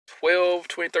2012,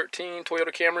 2013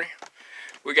 Toyota Camry.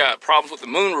 We got problems with the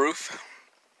moonroof.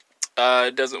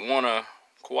 It doesn't want to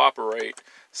cooperate.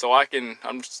 So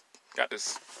I'm just got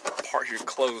this part here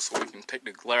closed so we can take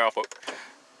the glare off. I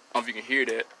don't know if you can hear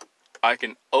that. I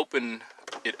can open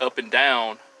it up and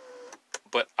down,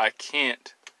 but I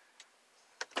can't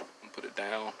put it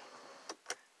down,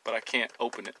 but I can't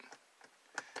open it.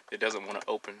 It doesn't want to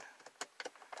open.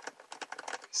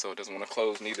 So it doesn't want to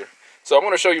close neither. So I'm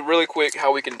going to show you really quick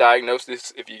how we can diagnose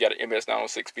this if you got an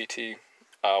MS906BT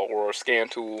or a scan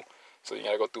tool. So you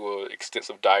got to go through an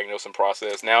extensive diagnosing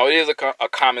process. Now it is a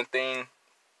common thing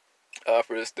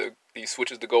for these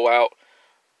switches to go out,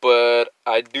 but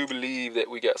I do believe that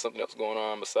we got something else going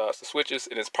on besides the switches,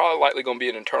 and it's probably likely going to be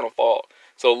an internal fault.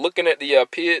 So looking at the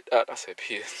PID,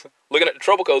 looking at the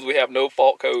trouble codes, we have no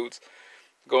fault codes.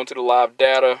 Going to the live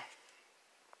data,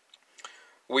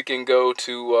 we can go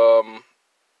to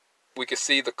we can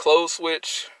see the closed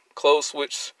switch,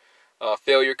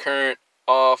 failure current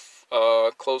off,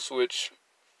 closed switch,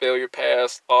 failure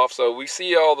pass off. So we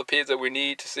see all the PIDs that we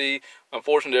need to see.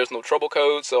 Unfortunately, there's no trouble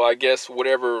code, so I guess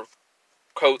whatever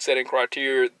code setting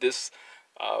criteria this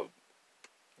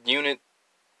unit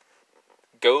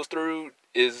goes through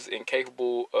is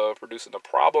incapable of producing a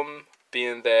problem,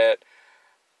 being that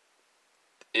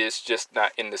it's just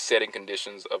not in the setting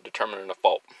conditions of determining a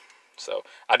fault. So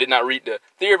I did not read the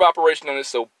theory of operation on this,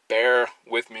 so bear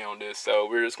with me on this. So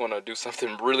we're just going to do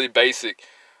something really basic.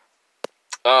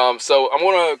 So I'm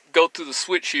going to go to the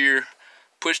switch here,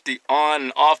 push the on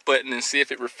and off button, and see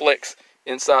if it reflects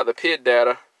inside the PID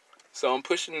data. So I'm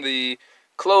pushing the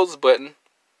close button,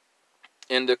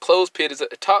 and the close PID is at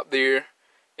the top there,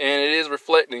 and it is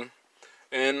reflecting.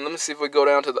 And let me see if we go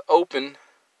down to the open.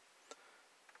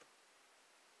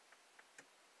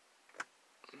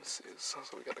 Let's see, so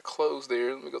we got the close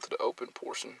there. Let me go to the open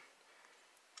portion.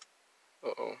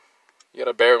 Uh-oh. You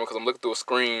gotta bear with me because I'm looking through a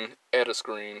screen, at a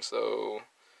screen. So,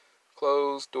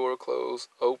 close, door close,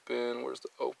 open. Where's the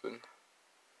open?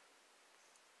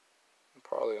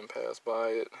 Probably didn't pass by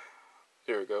it.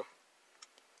 There we go.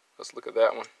 Let's look at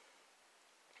that one.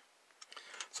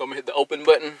 So I'm gonna hit the open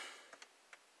button.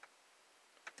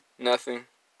 Nothing.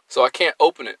 So I can't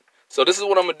open it. So this is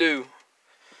what I'm gonna do.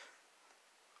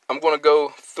 I'm going to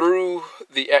go through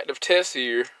the active test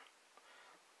here,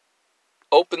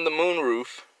 open the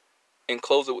moonroof, and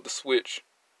close it with the switch.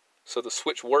 So the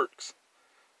switch works.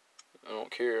 I don't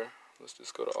care. Let's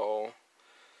just go to all.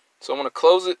 So I'm going to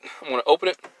close it. I'm going to open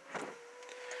it.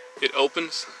 It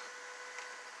opens.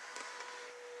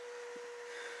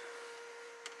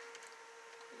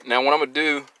 Now what I'm going to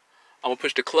do, I'm going to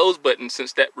push the close button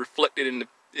since that reflected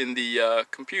in the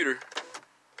computer,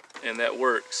 and that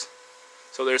works.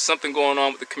 So there's something going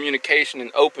on with the communication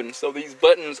and open. So these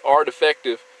buttons are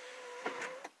defective.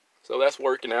 So that's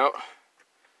working out.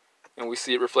 And we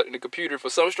see it reflecting the computer. For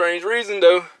some strange reason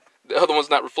though, the other one's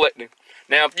not reflecting.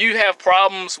 Now if you have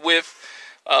problems with,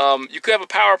 you could have a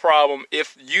power problem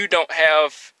if you don't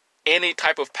have any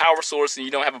type of power source and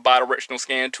you don't have a bidirectional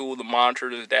scan tool to monitor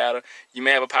this data. You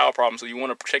may have a power problem, so you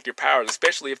want to protect your power,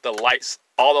 especially if the lights,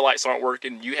 all the lights aren't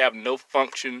working. You have no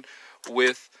function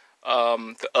with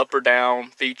the up or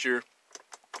down feature,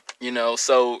 you know,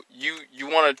 so you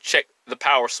want to check the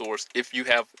power source if you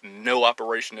have no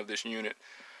operation of this unit.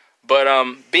 But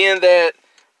being that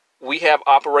we have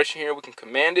operation here, we can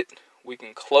command it, we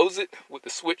can close it with the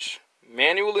switch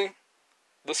manually.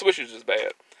 The switch is just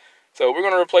bad, so we're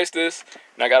going to replace this.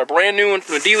 And I got a brand new one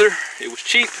from the dealer. It was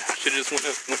cheap. Should have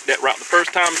just went that route the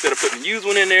first time instead of putting a used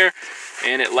one in there,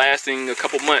 and it lasting a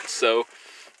couple months. So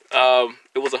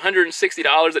it was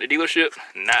 $160 at the dealership.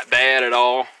 Not bad at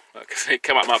all, because it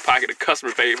came out of my pocket. The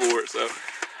customer paid for it. So,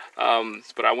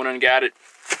 but I went and got it,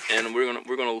 and we're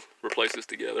gonna replace this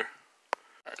together.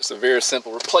 All right, it's a very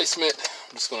simple replacement.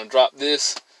 I'm just gonna drop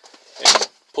this and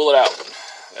pull it out.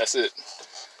 That's it.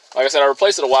 Like I said, I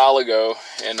replaced it a while ago,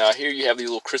 and here you have these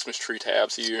little Christmas tree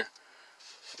tabs here.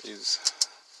 These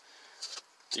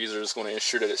are just going to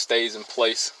ensure that it stays in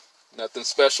place. Nothing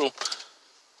special.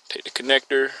 Take the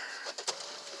connector.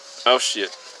 Oh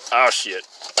shit. Oh shit.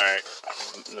 Alright.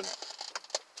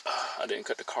 I didn't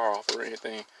cut the car off or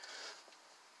anything.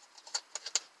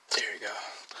 There you go.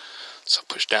 So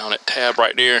push down that tab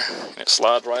right there, and it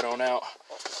slides right on out.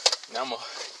 Now I'm going to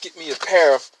get me a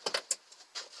pair of,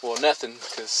 well, nothing,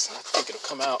 because I think it'll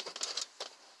come out.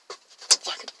 If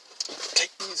I can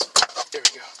take these. There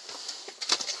we go.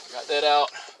 Got that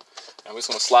out. Now we're just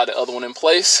going to slide the other one in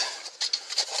place.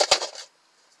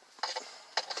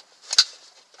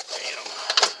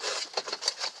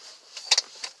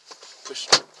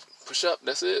 Push up,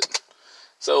 that's it.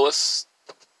 So let's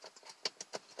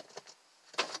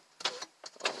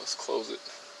Let's close it.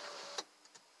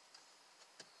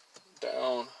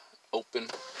 Down, open.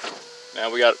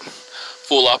 Now we got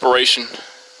full operation.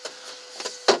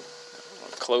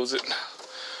 Close it.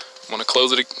 I'm gonna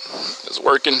close it. It's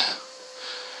working.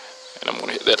 And I'm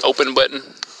gonna hit that open button.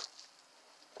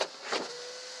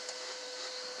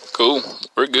 Cool.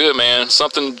 We're good, man.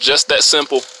 Something just that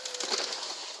simple.